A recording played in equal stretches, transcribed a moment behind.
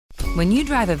When you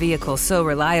drive a vehicle so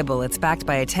reliable it's backed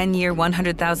by a 10-year,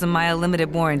 100,000-mile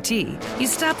limited warranty, you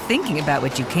stop thinking about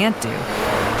what you can't do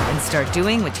and start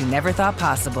doing what you never thought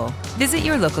possible. Visit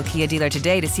your local Kia dealer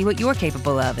today to see what you're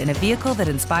capable of in a vehicle that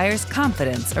inspires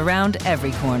confidence around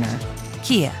every corner.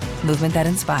 Kia, movement that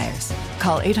inspires.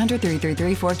 Call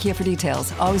 800-333-4KIA for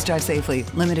details. Always drive safely.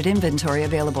 Limited inventory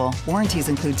available. Warranties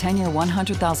include 10-year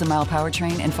 100,000-mile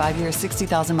powertrain and 5-year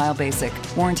 60,000-mile basic.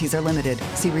 Warranties are limited.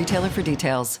 See retailer for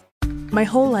details. My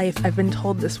whole life, I've been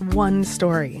told this one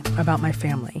story about my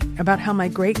family, about how my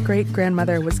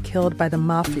great-great-grandmother was killed by the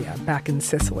mafia back in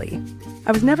Sicily.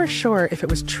 I was never sure if it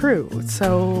was true,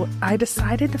 so I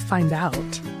decided to find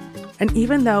out. And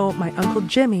even though my Uncle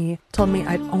Jimmy told me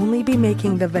I'd only be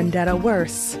making the vendetta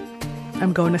worse,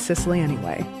 I'm going to Sicily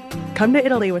anyway. Come to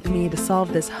Italy with me to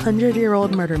solve this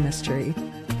 100-year-old murder mystery.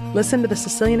 Listen to The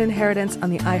Sicilian Inheritance on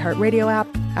the iHeartRadio app,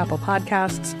 Apple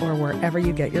Podcasts, or wherever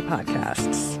you get your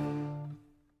podcasts.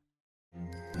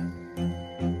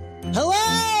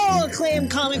 Hello, acclaimed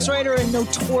comics writer and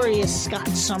notorious Scott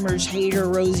Summers hater,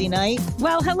 Rosie Knight.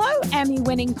 Well, hello,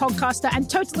 Emmy-winning podcaster and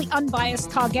totally unbiased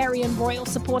Targaryen royal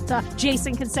supporter,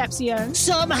 Jason Concepcion.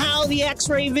 Somehow the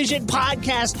X-Ray Vision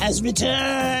podcast has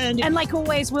returned. And like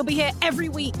always, we'll be here every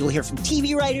week. You'll hear from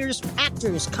TV writers,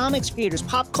 actors, comics creators,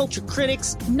 pop culture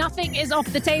critics. Nothing is off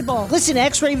the table. Listen to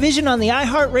X-Ray Vision on the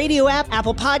iHeartRadio app,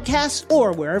 Apple Podcasts,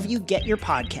 or wherever you get your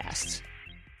podcasts.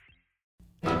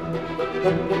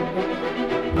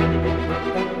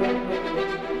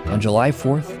 On July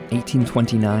 4th,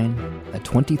 1829, a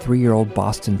 23-year-old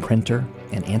Boston printer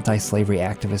and anti-slavery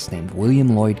activist named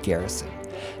William Lloyd Garrison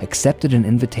accepted an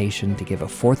invitation to give a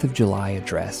 4th of July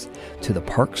address to the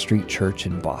Park Street Church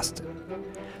in Boston.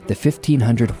 The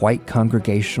 1,500 white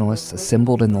Congregationalists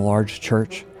assembled in the large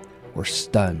church were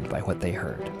stunned by what they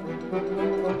heard.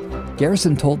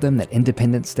 Garrison told them that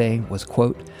Independence Day was,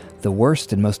 quote, the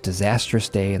worst and most disastrous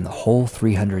day in the whole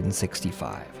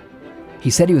 365. He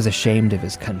said he was ashamed of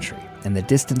his country and the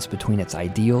distance between its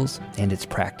ideals and its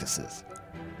practices.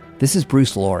 This is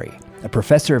Bruce Laurie, a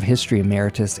professor of history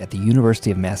emeritus at the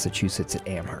University of Massachusetts at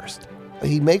Amherst.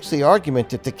 He makes the argument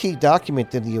that the key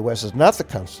document in the U.S. is not the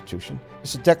Constitution,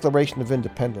 it's the Declaration of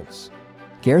Independence.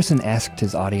 Garrison asked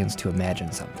his audience to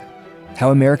imagine something, how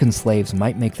American slaves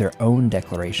might make their own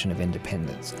Declaration of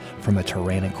Independence from a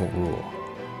tyrannical rule.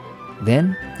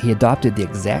 Then, he adopted the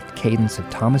exact cadence of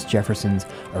Thomas Jefferson's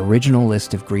original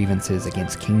list of grievances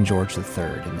against King George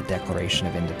III in the Declaration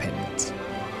of Independence.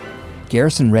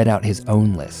 Garrison read out his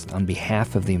own list on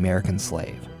behalf of the American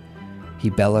slave. He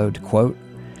bellowed, quote,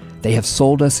 they have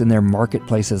sold us in their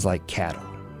marketplaces like cattle.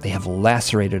 They have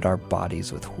lacerated our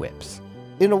bodies with whips.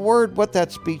 In a word, what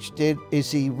that speech did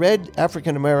is he read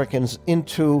African Americans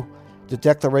into the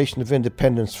Declaration of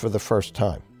Independence for the first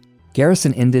time.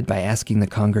 Garrison ended by asking the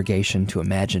congregation to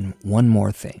imagine one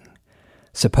more thing.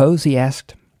 Suppose, he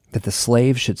asked, that the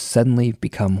slaves should suddenly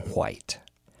become white.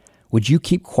 Would you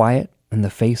keep quiet in the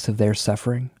face of their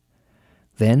suffering?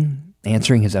 Then,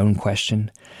 answering his own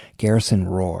question, Garrison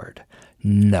roared,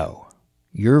 no,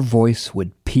 your voice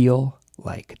would peal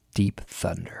like deep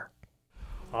thunder.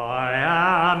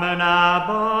 I am an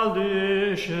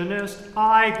abolitionist,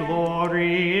 I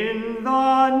glory in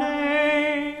the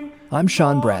name. I'm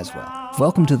Sean Braswell.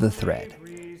 Welcome to The Thread.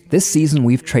 This season,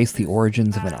 we've traced the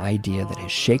origins of an idea that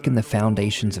has shaken the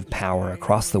foundations of power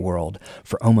across the world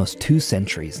for almost 2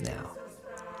 centuries now.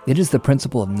 It is the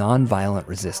principle of nonviolent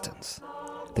resistance,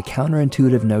 the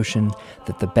counterintuitive notion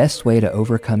that the best way to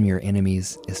overcome your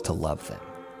enemies is to love them.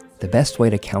 The best way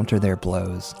to counter their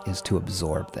blows is to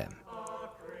absorb them.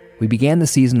 We began the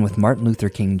season with Martin Luther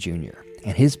King Jr.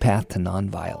 and his path to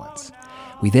nonviolence.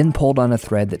 We then pulled on a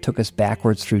thread that took us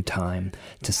backwards through time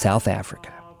to South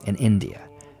Africa and India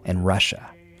and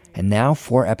Russia. And now,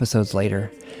 4 episodes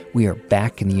later, we are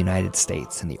back in the United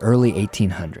States in the early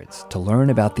 1800s to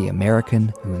learn about the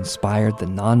American who inspired the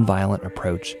nonviolent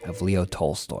approach of Leo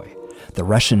Tolstoy, the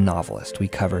Russian novelist we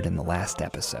covered in the last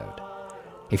episode.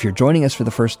 If you're joining us for the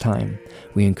first time,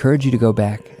 we encourage you to go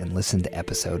back and listen to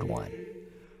episode 1.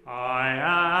 I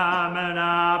am an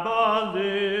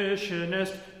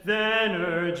abolitionist, then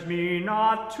urge me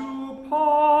not to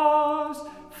pause,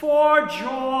 for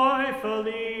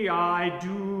joyfully I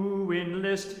do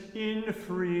enlist in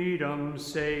freedom's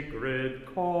sacred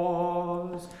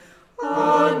cause.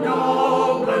 A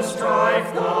nobler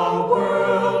strife the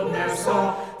world ne'er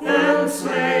saw, than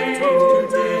slave to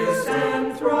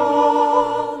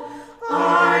disenthrall.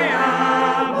 I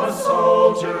am a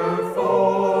soldier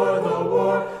for the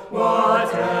war,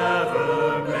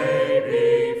 whatever may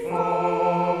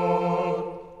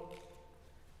befall.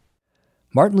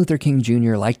 Martin Luther King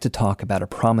Jr. liked to talk about a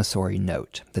promissory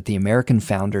note that the American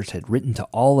founders had written to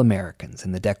all Americans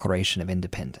in the Declaration of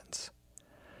Independence.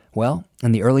 Well,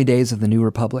 in the early days of the new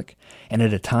republic, and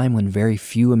at a time when very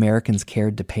few Americans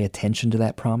cared to pay attention to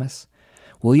that promise,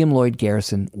 William Lloyd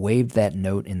Garrison waved that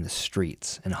note in the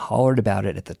streets and hollered about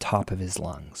it at the top of his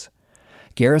lungs.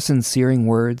 Garrison's searing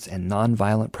words and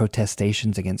nonviolent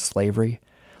protestations against slavery,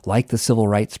 like the civil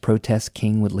rights protests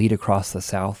King would lead across the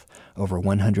South over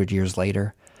 100 years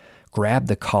later, grabbed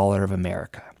the collar of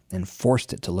America and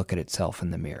forced it to look at itself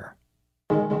in the mirror.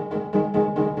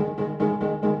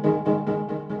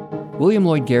 William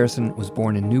Lloyd Garrison was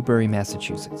born in Newbury,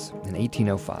 Massachusetts in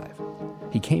 1805.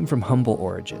 He came from humble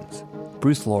origins.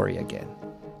 Bruce Laurie again.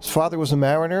 His father was a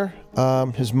mariner,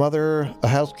 his mother a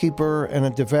housekeeper and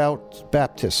a devout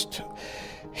Baptist.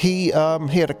 He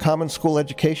had a common school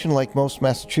education like most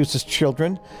Massachusetts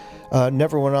children,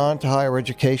 never went on to higher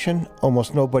education.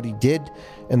 Almost nobody did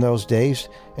in those days.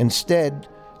 Instead,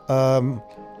 young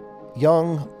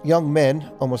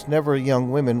men, almost never young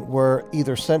women, were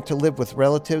either sent to live with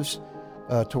relatives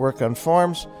to work on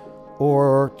farms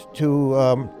or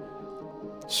to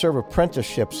serve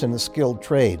apprenticeships in the skilled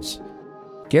trades.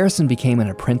 Garrison became an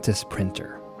apprentice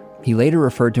printer. He later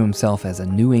referred to himself as a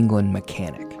New England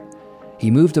mechanic. He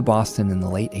moved to Boston in the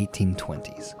late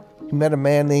 1820s. He met a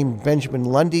man named Benjamin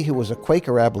Lundy, who was a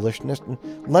Quaker abolitionist, and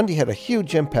Lundy had a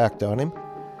huge impact on him.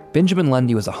 Benjamin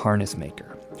Lundy was a harness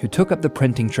maker who took up the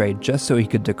printing trade just so he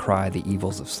could decry the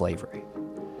evils of slavery.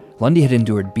 Lundy had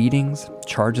endured beatings,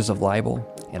 charges of libel,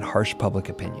 and harsh public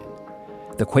opinion.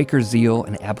 The Quaker zeal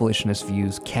and abolitionist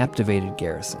views captivated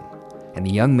Garrison, and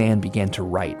the young man began to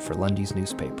write for Lundy's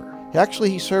newspaper. Actually,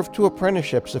 he served two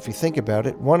apprenticeships, if you think about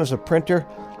it. One as a printer,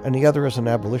 and the other as an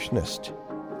abolitionist.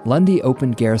 Lundy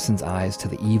opened Garrison's eyes to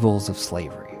the evils of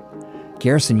slavery.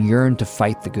 Garrison yearned to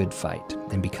fight the good fight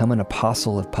and become an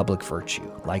apostle of public virtue,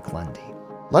 like Lundy.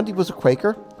 Lundy was a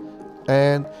Quaker,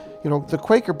 and the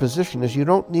Quaker position is you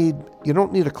don't need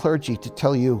a clergy to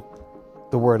tell you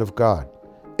the word of God.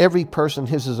 Every person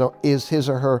is his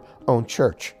or her own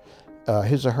church,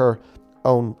 his or her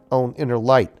own inner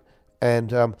light,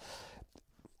 and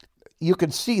you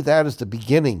can see that as the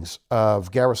beginnings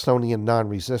of Garrisonian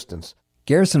non-resistance.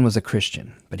 Garrison was a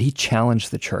Christian, but he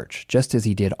challenged the church just as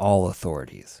he did all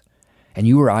authorities, and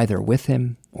you were either with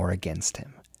him or against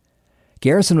him.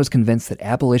 Garrison was convinced that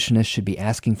abolitionists should be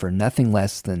asking for nothing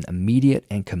less than immediate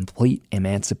and complete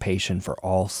emancipation for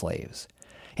all slaves,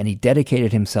 and he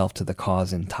dedicated himself to the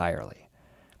cause entirely.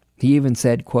 He even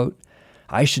said, quote,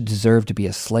 "I should deserve to be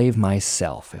a slave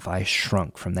myself if I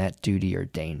shrunk from that duty or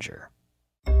danger."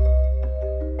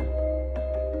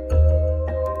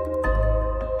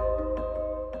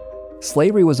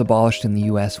 Slavery was abolished in the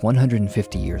U.S.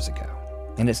 150 years ago,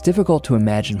 and it's difficult to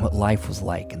imagine what life was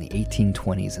like in the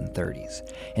 1820s and 30s,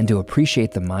 and to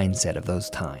appreciate the mindset of those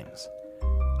times.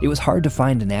 It was hard to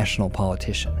find a national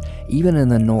politician, even in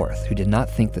the North, who did not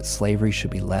think that slavery should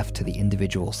be left to the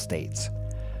individual states.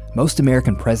 Most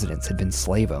American presidents had been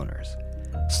slave owners.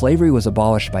 Slavery was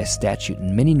abolished by statute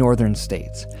in many northern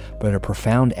states, but a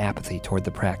profound apathy toward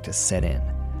the practice set in.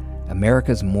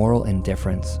 America's moral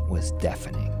indifference was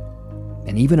deafening.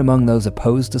 And even among those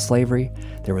opposed to slavery,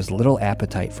 there was little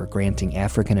appetite for granting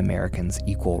African Americans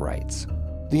equal rights.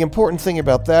 The important thing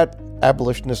about that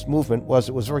abolitionist movement was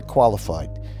it was very qualified.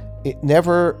 It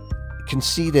never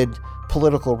conceded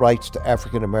political rights to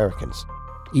African Americans.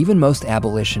 Even most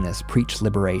abolitionists preached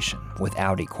liberation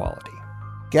without equality.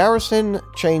 Garrison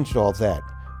changed all that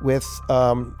with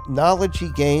knowledge he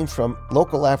gained from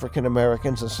local African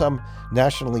Americans and some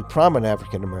nationally prominent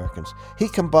African Americans. He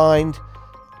combined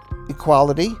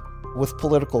equality with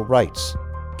political rights.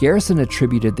 Garrison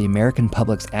attributed the American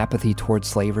public's apathy toward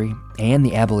slavery and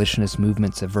the abolitionist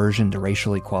movement's aversion to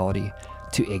racial equality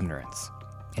to ignorance,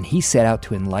 and he set out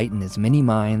to enlighten as many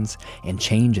minds and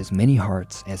change as many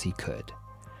hearts as he could.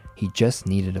 He just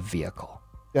needed a vehicle.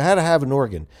 You had to have an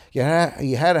organ. You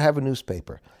had to have a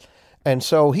newspaper. And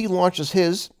so he launches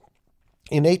his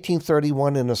in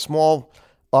 1831 in a small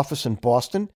office in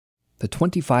Boston. The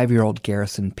 25-year-old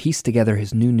Garrison pieced together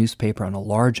his new newspaper on a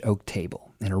large oak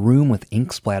table in a room with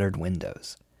ink-splattered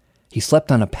windows. He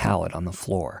slept on a pallet on the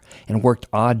floor and worked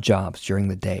odd jobs during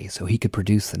the day so he could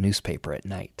produce the newspaper at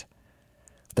night.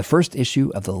 The first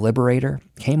issue of The Liberator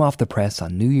came off the press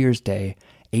on New Year's Day,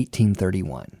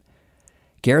 1831.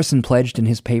 Garrison pledged in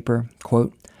his paper,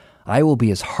 quote, "I will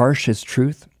be as harsh as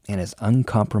truth and as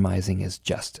uncompromising as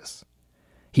justice."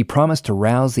 He promised to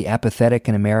rouse the apathetic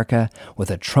in America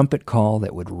with a trumpet call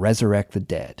that would resurrect the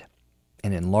dead.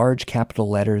 And in large capital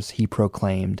letters, he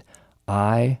proclaimed,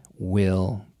 "I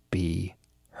will be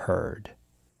heard."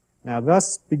 Now,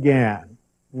 thus began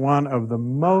one of the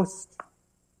most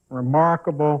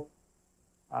remarkable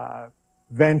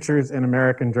ventures in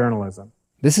American journalism.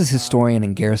 This is historian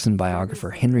and Garrison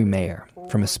biographer Henry Mayer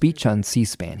from a speech on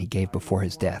C-SPAN he gave before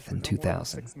his death in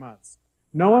 2000. 6 months.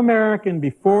 No American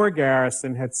before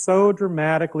Garrison had so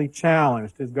dramatically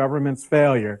challenged his government's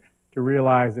failure to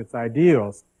realize its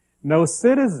ideals. No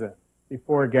citizen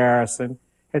before Garrison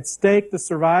had staked the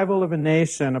survival of a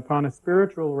nation upon a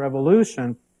spiritual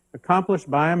revolution accomplished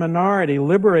by a minority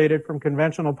liberated from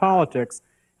conventional politics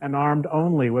and armed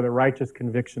only with a righteous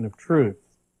conviction of truth.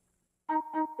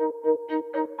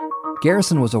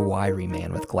 Garrison was a wiry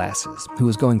man with glasses who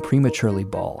was going prematurely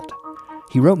bald.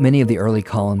 He wrote many of the early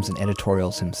columns and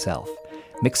editorials himself,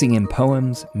 mixing in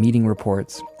poems, meeting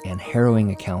reports, and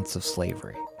harrowing accounts of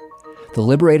slavery. The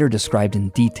Liberator described in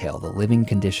detail the living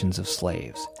conditions of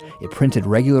slaves. It printed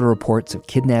regular reports of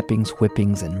kidnappings,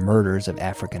 whippings, and murders of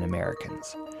African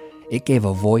Americans. It gave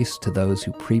a voice to those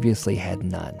who previously had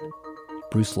none.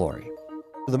 Bruce Laurie.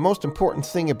 The most important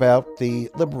thing about the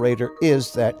Liberator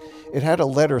is that it had a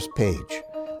letters page.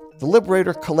 The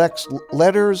Liberator collects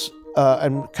letters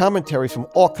and commentary from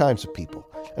all kinds of people.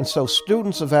 And so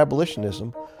students of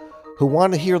abolitionism who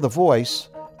want to hear the voice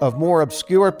of more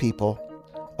obscure people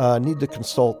need to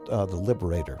consult the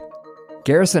Liberator.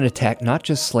 Garrison attacked not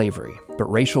just slavery,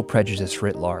 but racial prejudice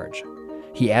writ large.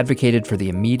 He advocated for the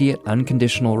immediate,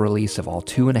 unconditional release of all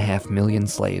 2.5 million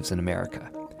slaves in America,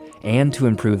 and to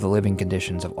improve the living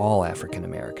conditions of all African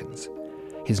Americans.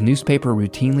 His newspaper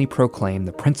routinely proclaimed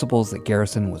the principles that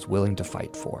Garrison was willing to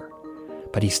fight for.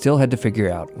 But he still had to figure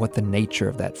out what the nature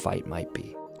of that fight might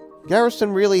be.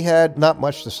 Garrison really had not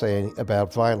much to say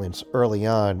about violence early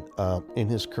on in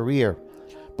his career,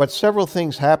 but several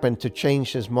things happened to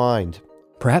change his mind.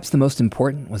 Perhaps the most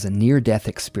important was a near-death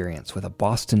experience with a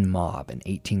Boston mob in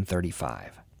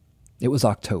 1835. It was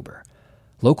October.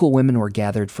 Local women were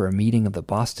gathered for a meeting of the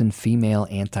Boston Female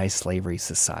Anti-Slavery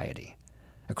Society.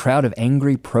 A crowd of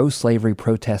angry pro-slavery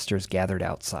protesters gathered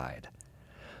outside.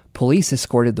 Police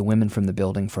escorted the women from the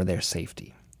building for their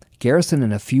safety. Garrison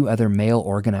and a few other male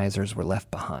organizers were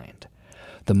left behind.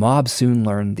 The mob soon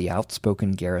learned the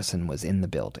outspoken Garrison was in the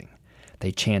building.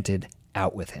 They chanted,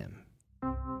 "Out with him."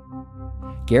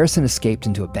 Garrison escaped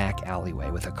into a back alleyway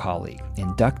with a colleague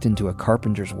and ducked into a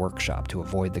carpenter's workshop to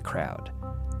avoid the crowd.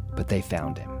 But they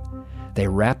found him. They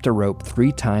wrapped a rope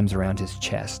 3 times around his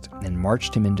chest and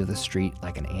marched him into the street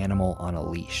like an animal on a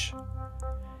leash.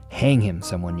 "Hang him,"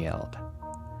 someone yelled.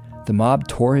 The mob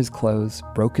tore his clothes,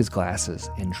 broke his glasses,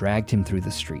 and dragged him through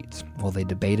the streets while they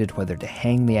debated whether to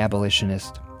hang the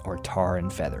abolitionist or tar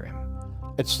and feather him.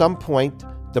 At some point,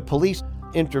 the police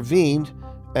intervened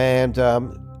and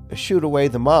shooed away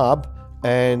the mob,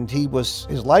 and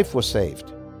his life was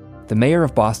saved. The mayor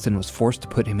of Boston was forced to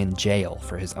put him in jail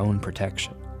for his own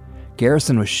protection.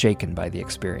 Garrison was shaken by the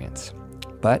experience,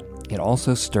 but it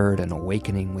also stirred an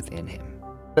awakening within him.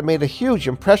 It made a huge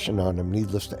impression on him,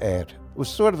 needless to add. It was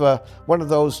sort of one of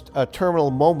those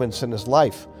terminal moments in his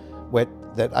life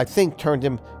that I think turned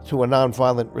him to a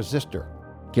nonviolent resistor.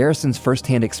 Garrison's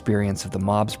firsthand experience of the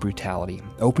mob's brutality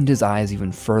opened his eyes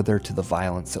even further to the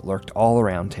violence that lurked all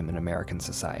around him in American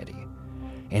society.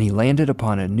 And he landed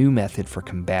upon a new method for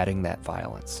combating that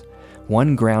violence,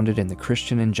 one grounded in the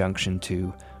Christian injunction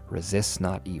to resist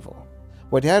not evil.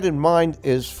 What he had in mind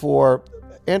is for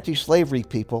anti-slavery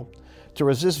people to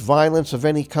resist violence of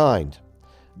any kind,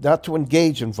 not to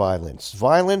engage in violence.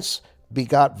 Violence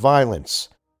begot violence.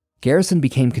 Garrison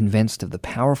became convinced of the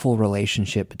powerful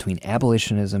relationship between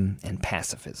abolitionism and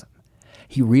pacifism.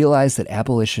 He realized that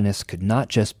abolitionists could not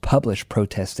just publish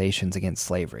protestations against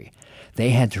slavery. They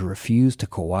had to refuse to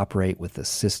cooperate with the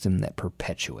system that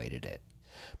perpetuated it.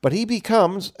 But he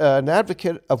becomes an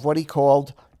advocate of what he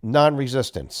called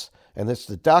non-resistance. And it's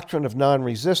the doctrine of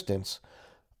non-resistance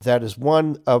that is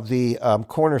one of the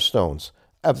cornerstones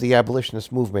of the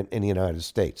abolitionist movement in the United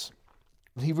States.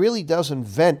 He really does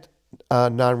invent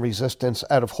non-resistance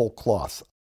out of whole cloth.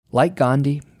 Like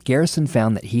Gandhi, Garrison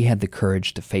found that he had the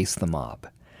courage to face the mob,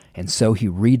 and so he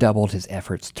redoubled his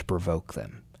efforts to provoke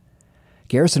them.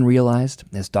 Garrison realized,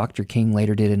 as Dr. King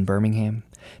later did in Birmingham,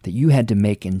 that you had to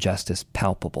make injustice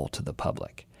palpable to the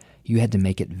public. You had to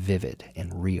make it vivid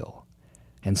and real.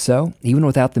 And so, even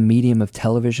without the medium of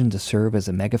television to serve as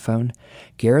a megaphone,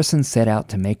 Garrison set out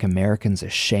to make Americans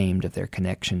ashamed of their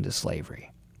connection to slavery.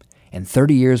 And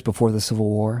 30 years before the Civil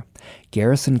War,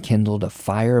 Garrison kindled a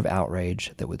fire of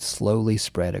outrage that would slowly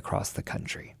spread across the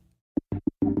country.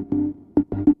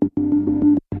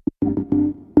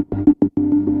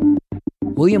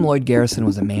 William Lloyd Garrison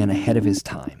was a man ahead of his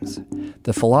times.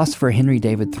 The philosopher Henry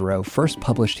David Thoreau first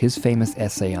published his famous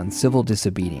essay on civil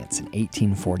disobedience in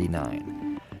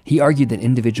 1849. He argued that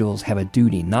individuals have a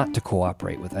duty not to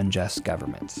cooperate with unjust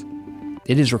governments.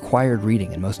 It is required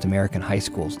reading in most American high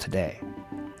schools today.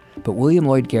 But William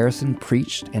Lloyd Garrison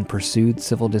preached and pursued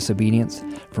civil disobedience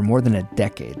for more than a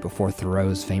decade before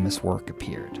Thoreau's famous work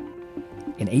appeared.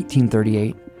 In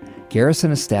 1838,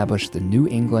 Garrison established the New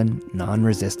England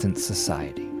Non-Resistance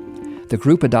Society. The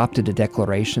group adopted a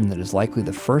declaration that is likely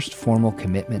the first formal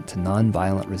commitment to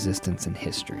nonviolent resistance in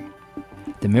history.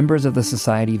 The members of the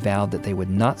society vowed that they would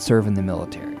not serve in the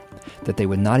military, that they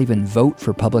would not even vote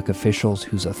for public officials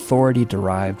whose authority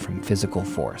derived from physical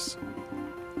force.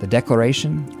 The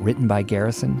declaration, written by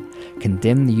Garrison,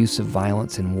 condemned the use of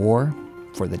violence in war,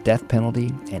 for the death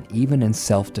penalty, and even in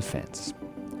self-defense.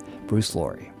 Bruce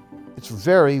Laurie. It's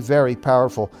very, very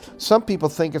powerful. Some people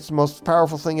think it's the most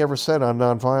powerful thing ever said on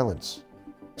nonviolence.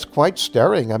 It's quite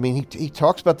stirring. I mean, he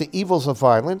talks about the evils of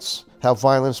violence, how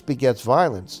violence begets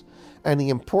violence, and the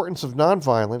importance of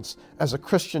nonviolence as a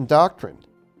Christian doctrine.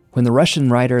 When the Russian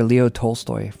writer Leo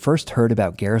Tolstoy first heard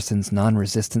about Garrison's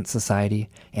Non-Resistance Society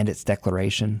and its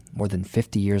declaration more than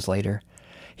 50 years later,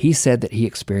 he said that he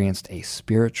experienced a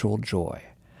spiritual joy.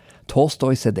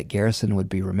 Tolstoy said that Garrison would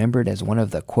be remembered as one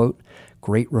of the, quote,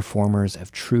 great reformers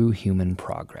of true human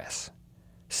progress.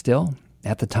 Still,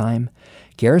 at the time,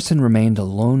 Garrison remained a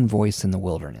lone voice in the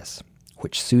wilderness,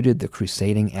 which suited the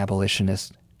crusading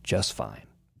abolitionist just fine.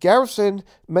 Garrison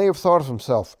may have thought of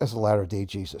himself as a latter-day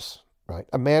Jesus, right?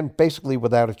 A man basically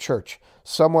without a church,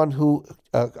 someone who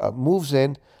moves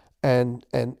in and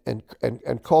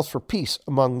calls for peace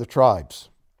among the tribes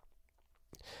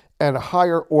and a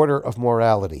higher order of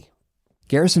morality.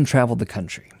 Garrison traveled the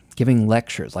country, giving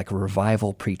lectures like a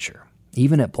revival preacher,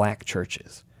 even at black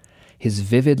churches. His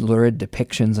vivid, lurid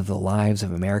depictions of the lives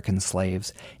of American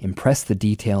slaves impressed the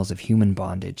details of human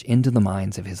bondage into the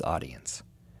minds of his audience.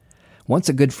 Once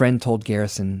a good friend told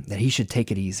Garrison that he should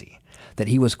take it easy, that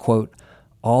he was, quote,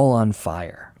 all on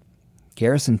fire.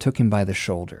 Garrison took him by the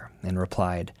shoulder and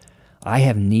replied, I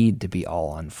have need to be all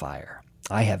on fire.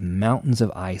 I have mountains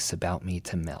of ice about me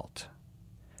to melt.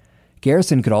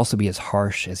 Garrison could also be as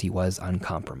harsh as he was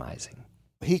uncompromising.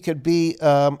 He could be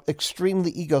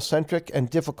extremely egocentric and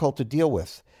difficult to deal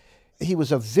with. He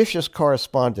was a vicious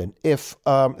correspondent. If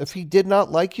he did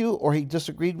not like you or he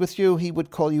disagreed with you, he would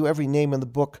call you every name in the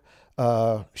book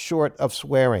short of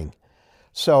swearing.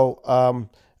 So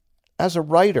as a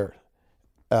writer,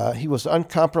 he was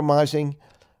uncompromising,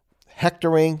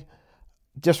 hectoring,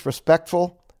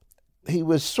 disrespectful. He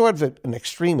was sort of an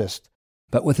extremist.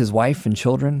 But with his wife and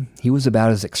children, he was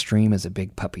about as extreme as a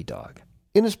big puppy dog.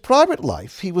 In his private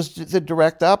life, he was the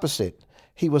direct opposite.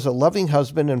 He was a loving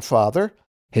husband and father.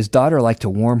 His daughter liked to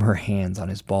warm her hands on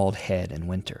his bald head in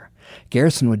winter.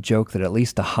 Garrison would joke that at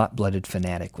least a hot-blooded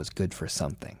fanatic was good for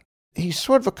something. He's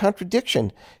sort of a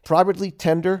contradiction. Privately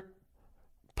tender,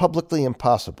 publicly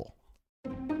impossible.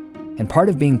 And part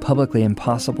of being publicly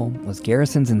impossible was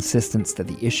Garrison's insistence that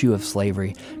the issue of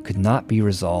slavery could not be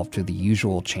resolved through the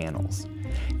usual channels.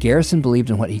 Garrison believed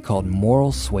in what he called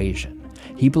moral suasion.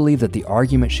 He believed that the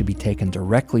argument should be taken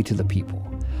directly to the people.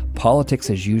 Politics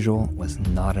as usual was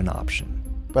not an option.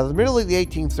 By the middle of the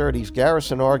 1830s,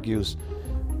 Garrison argues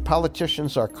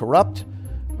politicians are corrupt.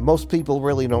 Most people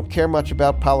really don't care much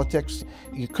about politics.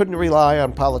 You couldn't rely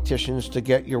on politicians to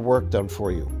get your work done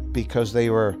for you because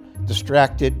they were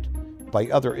distracted by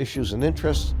other issues and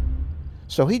interests.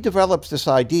 So he develops this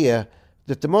idea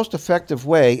that the most effective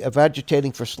way of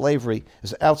agitating for slavery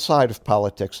is outside of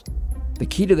politics. The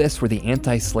key to this were the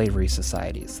anti-slavery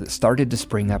societies that started to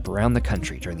spring up around the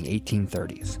country during the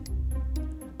 1830s.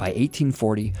 By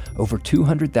 1840, over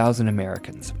 200,000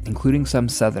 Americans, including some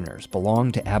Southerners,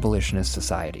 belonged to abolitionist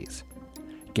societies.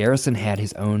 Garrison had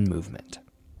his own movement.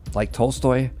 Like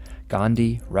Tolstoy,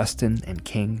 Gandhi, Rustin, and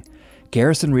King,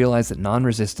 Garrison realized that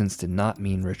non-resistance did not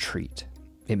mean retreat.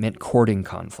 It meant courting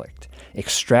conflict,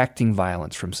 extracting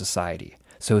violence from society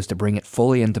so as to bring it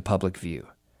fully into public view.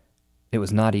 It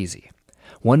was not easy.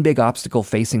 One big obstacle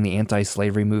facing the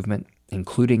anti-slavery movement,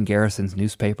 including Garrison's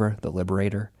newspaper, The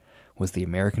Liberator, was the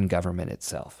American government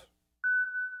itself.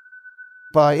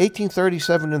 By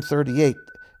 1837 and 38,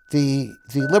 the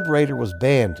Liberator was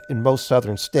banned in most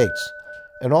southern states.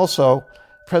 And also,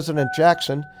 President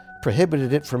Jackson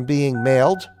prohibited it from being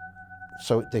mailed,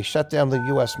 so they shut down the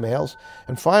U.S. mails.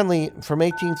 And finally, from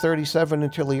 1837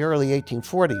 until the early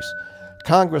 1840s,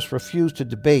 Congress refused to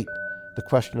debate the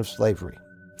question of slavery.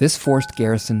 This forced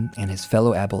Garrison and his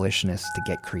fellow abolitionists to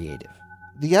get creative.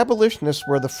 The abolitionists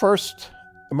were the first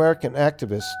American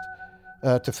activists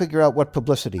to figure out what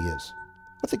publicity is.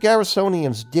 What the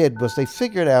Garrisonians did was they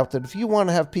figured out that if you want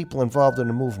to have people involved in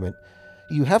a movement,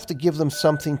 you have to give them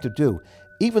something to do,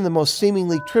 even the most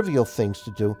seemingly trivial things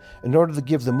to do, in order to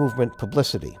give the movement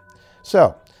publicity.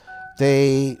 So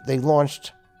they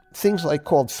launched things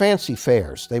called fancy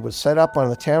fairs. They would set up on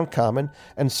the town common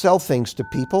and sell things to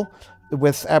people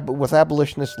with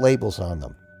abolitionist labels on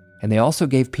them. And they also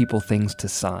gave people things to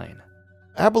sign.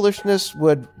 Abolitionists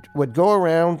would go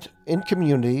around in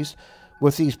communities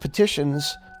with these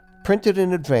petitions printed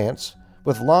in advance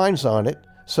with lines on it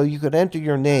so you could enter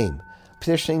your name.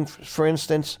 Petitioning, for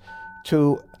instance,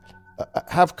 to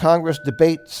have Congress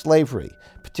debate slavery,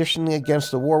 petitioning against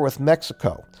the war with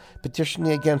Mexico,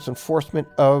 petitioning against enforcement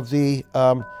of the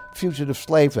Fugitive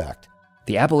Slave Act.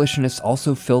 The abolitionists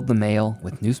also filled the mail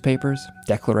with newspapers,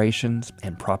 declarations,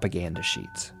 and propaganda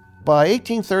sheets. By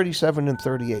 1837 and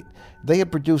 38, they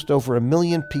had produced over 1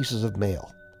 million pieces of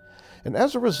mail. And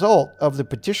as a result of the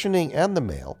petitioning and the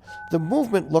mail, the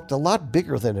movement looked a lot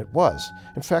bigger than it was.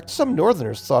 In fact, some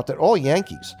Northerners thought that all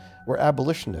Yankees were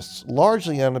abolitionists,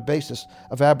 largely on the basis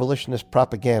of abolitionist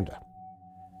propaganda.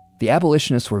 The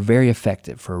abolitionists were very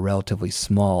effective for a relatively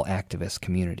small activist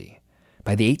community.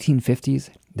 By the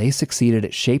 1850s, they succeeded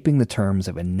at shaping the terms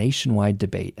of a nationwide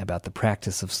debate about the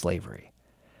practice of slavery.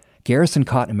 Garrison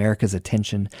caught America's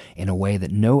attention in a way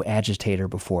that no agitator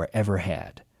before ever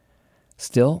had.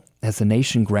 Still, as the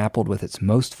nation grappled with its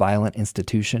most violent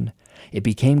institution, it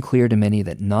became clear to many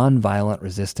that nonviolent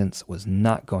resistance was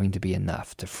not going to be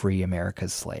enough to free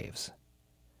America's slaves.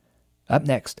 Up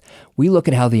next, we look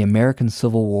at how the American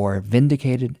Civil War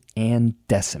vindicated and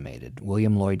decimated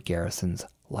William Lloyd Garrison's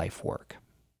life work.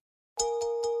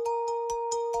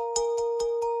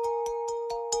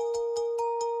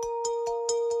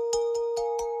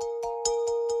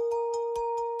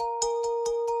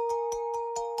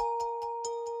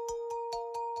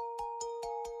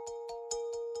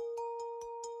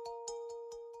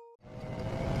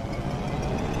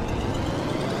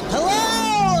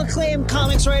 Acclaimed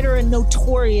comics writer and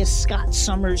notorious Scott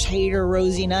Summers hater,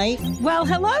 Rosie Knight. Well,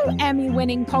 hello,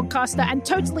 Emmy-winning podcaster and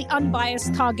totally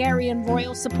unbiased Targaryen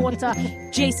royal supporter,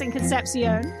 Jason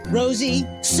Concepcion. Rosie,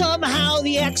 somehow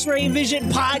the X-Ray Vision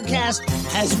podcast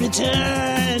has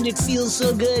returned. It feels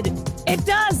so good. It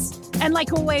does. And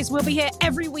like always, we'll be here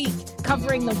every week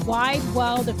covering the wide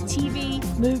world of TV,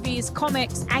 movies,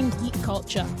 comics, and geek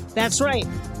culture. That's right.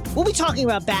 We'll be talking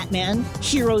about Batman,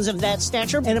 heroes of that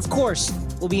stature, and of course,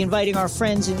 we'll be inviting our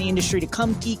friends in the industry to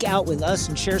come geek out with us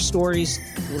and share stories.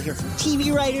 We'll hear from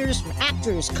TV writers, from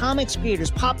actors, comics creators,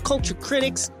 pop culture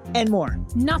critics, and more.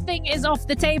 Nothing is off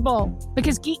the table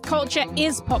because geek culture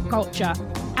is pop culture,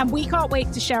 and we can't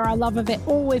wait to share our love of it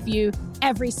all with you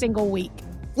every single week.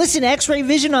 Listen to X-Ray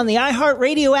Vision on the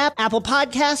iHeartRadio app, Apple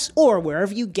Podcasts, or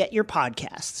wherever you get your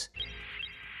podcasts.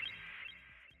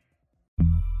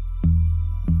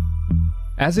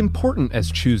 As important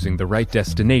as choosing the right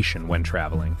destination when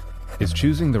traveling is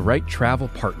choosing the right travel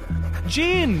partner.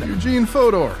 Gene! Eugene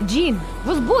Fodor. Gene,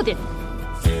 возбудит.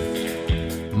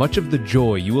 Much of the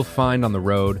joy you will find on the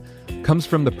road comes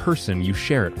from the person you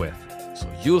share it with. So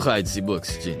you write the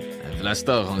books, Gene, and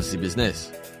Vlastar runs the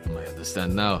business. I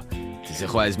understand now. It is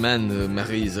a wise man who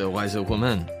marries a wiser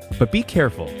woman. But be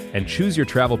careful and choose your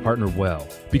travel partner well,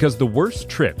 because the worst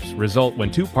trips result when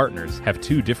two partners have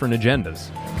two different agendas.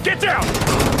 Get down!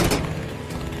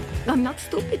 I'm not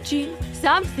stupid, Gene.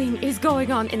 Something is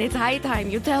going on, and it's high time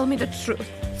you tell me the truth.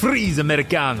 Freeze,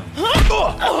 Americano!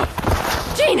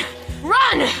 Gene,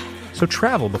 run! So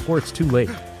travel before it's too late.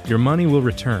 Your money will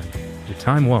return, your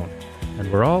time won't, and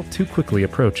we're all too quickly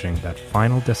approaching that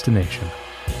final destination.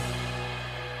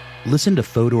 Listen to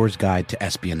Fodor's Guide to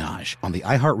Espionage on the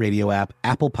iHeartRadio app,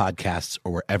 Apple Podcasts,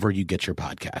 or wherever you get your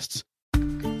podcasts.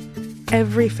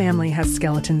 Every family has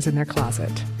skeletons in their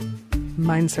closet.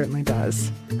 Mine certainly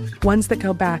does. Ones that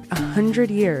go back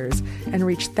 100 years and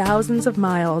reach thousands of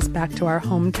miles back to our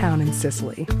hometown in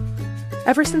Sicily.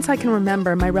 Ever since I can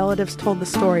remember, my relatives told the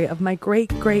story of my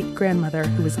great-great-grandmother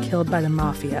who was killed by the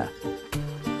mafia.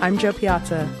 I'm Jo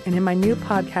Piazza, and in my new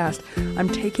podcast, I'm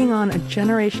taking on a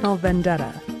generational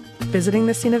vendetta, visiting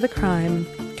the scene of the crime,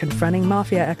 confronting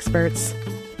mafia experts,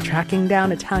 tracking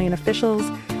down Italian officials,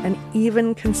 and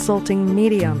even consulting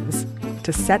mediums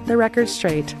to set the record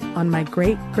straight on my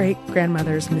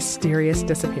great-great-grandmother's mysterious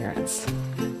disappearance.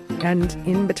 And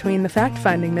in between the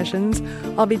fact-finding missions,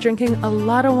 I'll be drinking a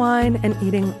lot of wine and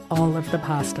eating all of the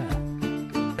pasta.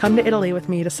 Come to Italy with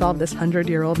me to solve this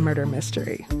 100-year-old murder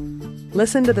mystery.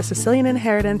 Listen to The Sicilian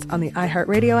Inheritance on the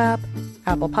iHeartRadio app,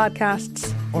 Apple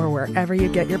Podcasts, or wherever you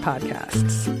get your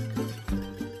podcasts.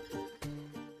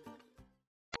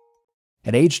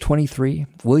 At age 23,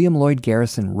 William Lloyd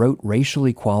Garrison wrote racial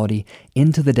equality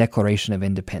into the Declaration of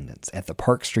Independence at the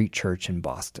Park Street Church in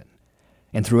Boston.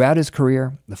 And throughout his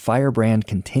career, the firebrand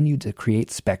continued to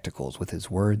create spectacles with his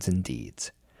words and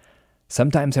deeds.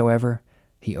 Sometimes, however,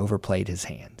 he overplayed his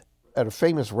hand. At a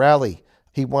famous rally,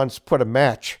 he once put a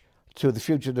match to the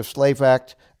Fugitive Slave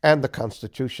Act and the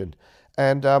Constitution.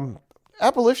 And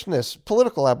abolitionists,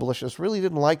 political abolitionists, really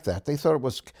didn't like that. They thought it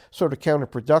was sort of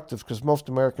counterproductive because most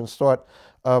Americans thought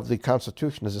of the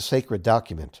Constitution as a sacred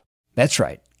document. That's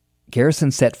right.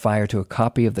 Garrison set fire to a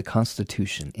copy of the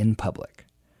Constitution in public.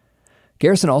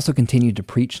 Garrison also continued to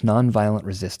preach nonviolent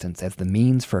resistance as the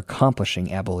means for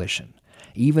accomplishing abolition,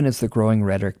 even as the growing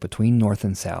rhetoric between North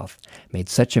and South made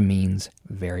such a means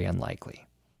very unlikely.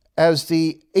 As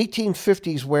the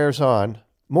 1850s wears on,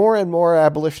 more and more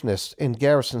abolitionists in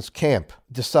Garrison's camp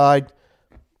decide,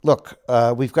 look,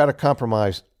 we've got to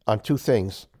compromise on two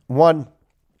things. One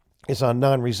is on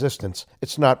non-resistance.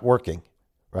 It's not working,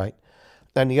 right?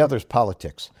 And the other is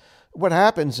politics. What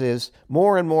happens is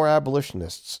more and more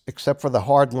abolitionists, except for the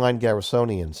hardline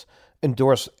Garrisonians,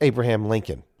 endorse Abraham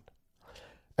Lincoln.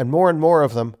 And more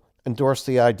of them endorse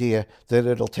the idea that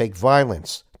it'll take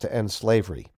violence to end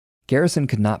slavery. Garrison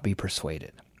could not be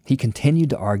persuaded. He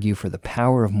continued to argue for the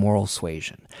power of moral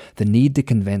suasion, the need to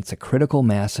convince a critical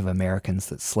mass of Americans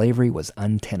that slavery was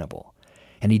untenable.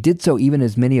 And he did so even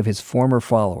as many of his former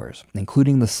followers,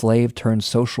 including the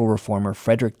slave-turned-social reformer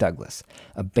Frederick Douglass,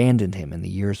 abandoned him in the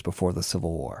years before the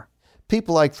Civil War.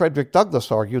 People like Frederick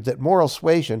Douglass argued that moral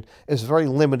suasion is a very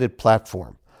limited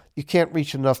platform. You can't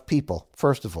reach enough people,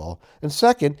 first of all. And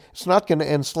second, it's not going to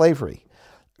end slavery,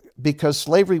 because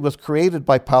slavery was created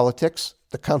by politics,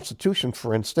 the Constitution,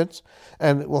 for instance,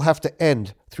 and it will have to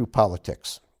end through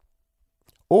politics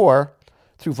or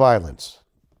through violence.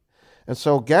 And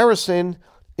so Garrison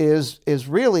is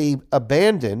really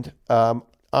abandoned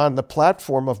on the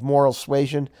platform of moral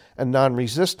suasion and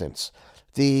non-resistance.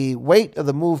 The weight of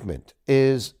the movement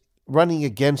is running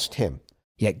against him.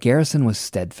 Yet Garrison was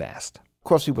steadfast. Of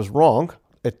course, he was wrong.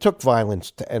 It took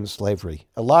violence to end slavery,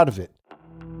 a lot of it.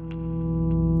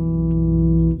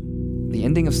 The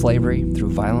ending of slavery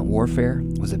through violent warfare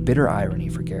was a bitter irony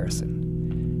for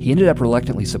Garrison. He ended up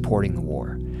reluctantly supporting the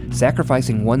war,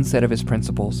 sacrificing one set of his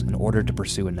principles in order to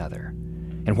pursue another.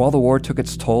 And while the war took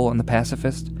its toll on the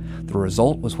pacifist, the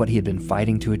result was what he had been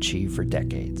fighting to achieve for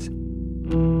decades.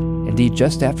 Indeed,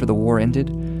 just after the war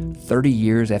ended, 30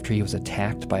 years after he was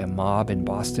attacked by a mob in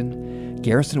Boston,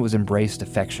 Garrison was embraced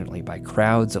affectionately by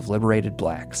crowds of liberated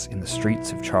blacks in the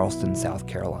streets of Charleston, South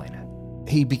Carolina.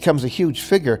 He becomes a huge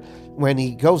figure when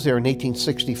he goes there in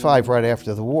 1865, right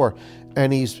after the war,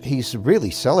 and he's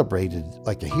really celebrated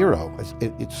like a hero.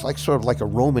 It's like sort of like a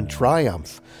Roman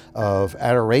triumph of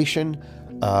adoration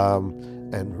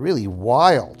and really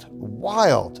wild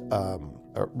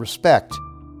respect.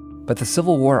 But the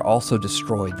Civil War also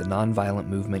destroyed the nonviolent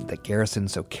movement that Garrison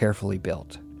so carefully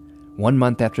built. 1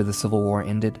 month after the Civil War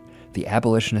ended, the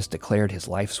abolitionist declared his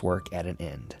life's work at an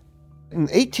end. In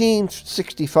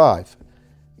 1865,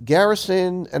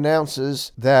 Garrison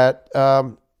announces that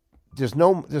there's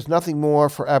nothing more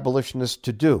for abolitionists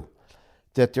to do,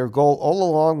 that their goal all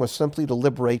along was simply to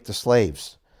liberate the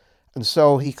slaves. And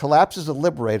so he collapses the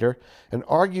Liberator and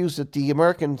argues that the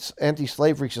American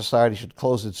Anti-Slavery Society should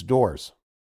close its doors.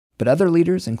 But other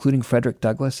leaders, including Frederick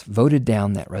Douglass, voted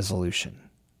down that resolution.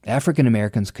 African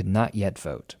Americans could not yet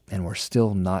vote and were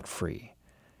still not free.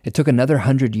 It took another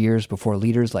 100 years before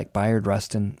leaders like Bayard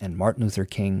Rustin and Martin Luther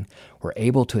King were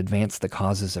able to advance the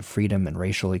causes of freedom and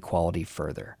racial equality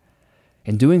further.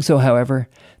 In doing so, however,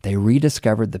 they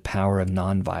rediscovered the power of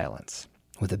nonviolence,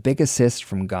 with a big assist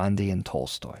from Gandhi and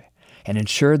Tolstoy, and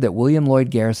ensured that William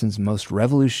Lloyd Garrison's most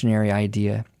revolutionary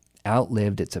idea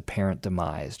outlived its apparent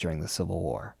demise during the Civil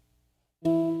War.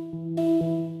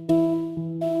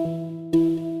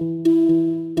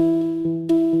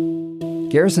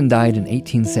 Garrison died in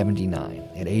 1879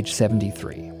 at age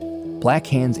 73. Black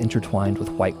hands intertwined with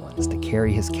white ones to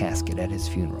carry his casket at his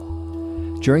funeral.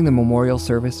 During the memorial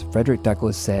service, Frederick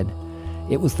Douglass said,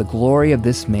 "It was the glory of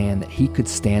this man that he could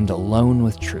stand alone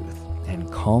with truth and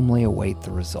calmly await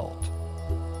the result."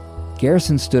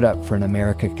 Garrison stood up for an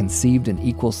America conceived in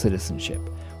equal citizenship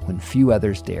when few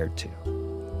others dared to.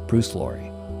 Bruce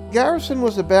Laurie. Garrison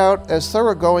was about as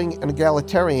thoroughgoing and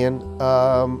egalitarian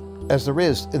as there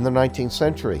is in the 19th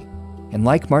century. And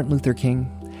like Martin Luther King,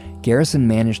 Garrison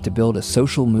managed to build a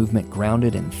social movement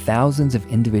grounded in thousands of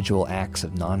individual acts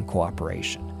of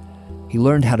non-cooperation. He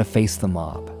learned how to face the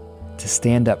mob, to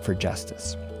stand up for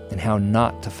justice, and how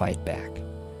not to fight back.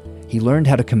 He learned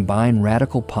how to combine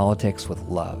radical politics with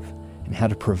love, and how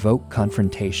to provoke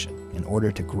confrontation in in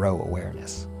order to grow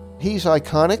awareness. He's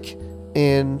iconic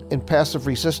in passive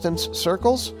resistance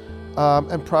circles,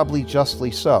 and probably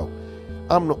justly so.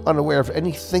 I'm unaware of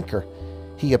any thinker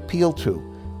he appealed to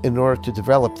in order to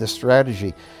develop this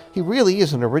strategy. He really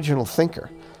is an original thinker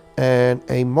and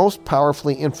a most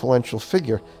powerfully influential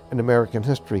figure in American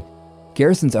history.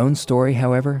 Garrison's own story,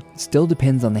 however, still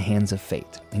depends on the hands of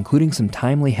fate, including some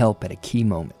timely help at a key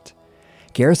moment.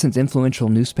 Garrison's influential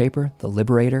newspaper, The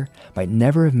Liberator, might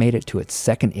never have made it to its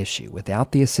second issue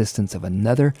without the assistance of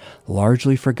another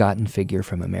largely forgotten figure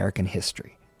from American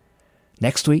history.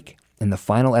 Next week, in the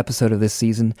final episode of this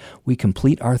season, we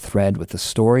complete our thread with the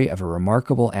story of a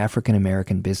remarkable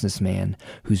African-American businessman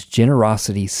whose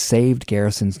generosity saved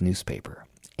Garrison's newspaper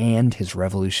and his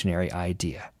revolutionary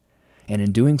idea, and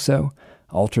in doing so,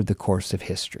 altered the course of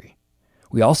history.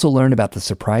 We also learn about the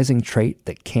surprising trait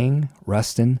that King,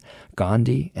 Rustin,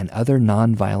 Gandhi, and other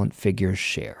nonviolent figures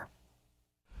share.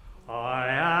 I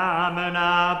am an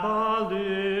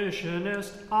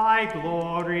abolitionist, I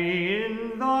glory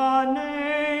in the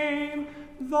name,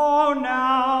 though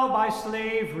now by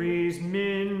slavery's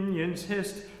minions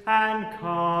hissed and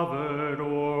covered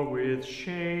o'er with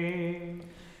shame.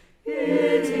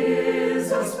 It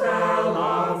is a spell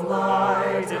of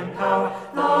light and power,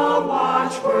 the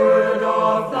watchword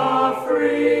of the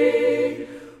free,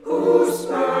 who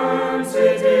spurns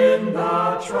it in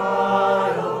the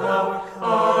trial hour,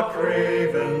 a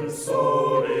craven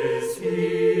soul is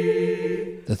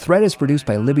he. The Thread is produced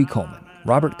by Libby Coleman,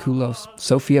 Robert Kulos,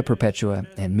 Sophia Perpetua,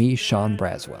 and me, Sean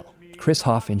Braswell. Chris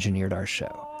Hoff engineered our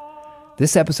show.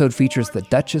 This episode features the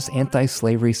Dutchess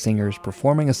Anti-Slavery Singers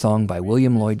performing a song by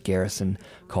William Lloyd Garrison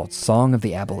called Song of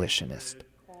the Abolitionist.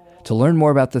 To learn more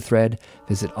about The Thread,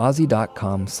 visit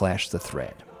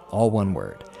OZY.com/thethread, all one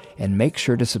word, and make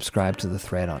sure to subscribe to The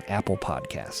Thread on Apple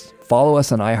Podcasts. Follow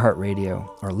us on iHeartRadio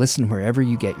or listen wherever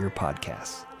you get your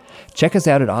podcasts. Check us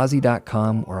out at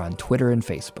OZY.com or on Twitter and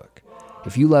Facebook.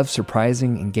 If you love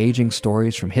surprising, engaging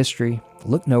stories from history,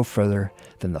 look no further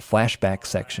than the flashback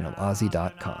section of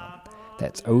OZY.com.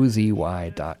 That's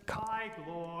OZY.com. I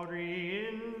glory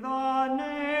in the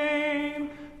name,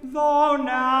 though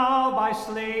now by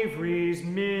slavery's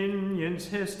minions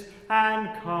hissed and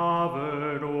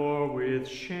covered o'er with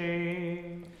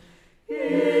shame.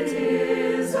 It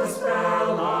is a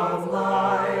spell of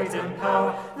light and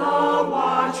power, the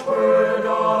watchword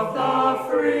of the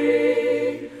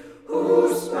free,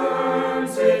 who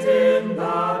spurns it in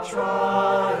the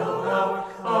trial hour,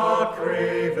 a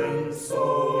craven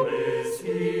soul is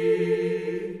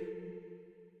he.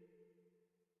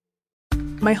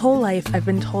 My whole life, I've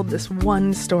been told this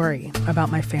one story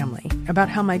about my family, about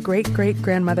how my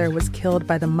great-great-grandmother was killed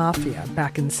by the mafia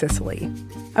back in Sicily.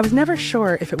 I was never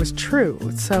sure if it was true,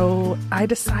 so I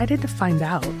decided to find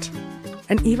out.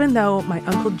 And even though my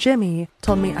Uncle Jimmy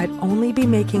told me I'd only be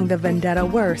making the vendetta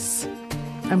worse,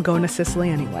 I'm going to Sicily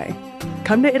anyway.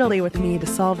 Come to Italy with me to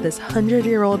solve this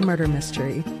 100-year-old murder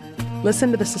mystery.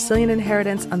 Listen to The Sicilian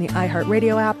Inheritance on the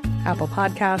iHeartRadio app, Apple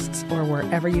Podcasts, or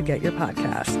wherever you get your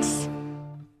podcasts.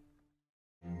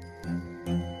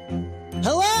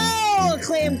 Hello,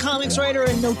 acclaimed comics writer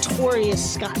and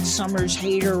notorious Scott Summers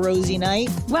hater, Rosie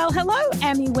Knight. Well, hello,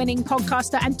 Emmy-winning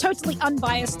podcaster and totally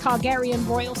unbiased Targaryen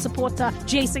royal supporter,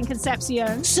 Jason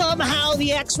Concepcion. Somehow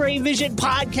the X-Ray Vision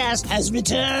podcast has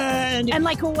returned. And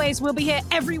like always, we'll be here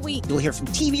every week. You'll hear from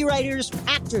TV writers,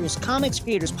 actors, comics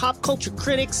creators, pop culture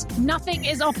critics. Nothing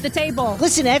is off the table.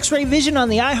 Listen to X-Ray Vision on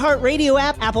the iHeartRadio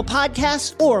app, Apple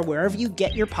Podcasts, or wherever you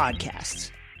get your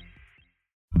podcasts.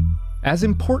 As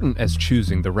important as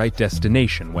choosing the right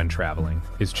destination when traveling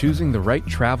is choosing the right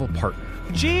travel partner.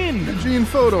 Gene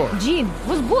Fodor. Gene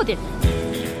was good.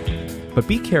 But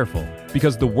be careful,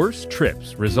 because the worst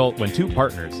trips result when two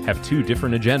partners have two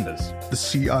different agendas. The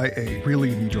CIA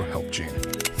really need your help, Gene.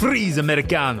 Freeze,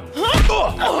 Americano.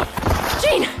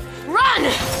 Gene, run!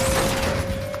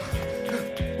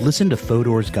 Listen to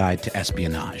Fodor's Guide to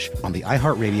Espionage on the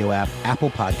iHeartRadio app,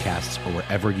 Apple Podcasts, or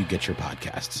wherever you get your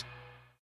podcasts.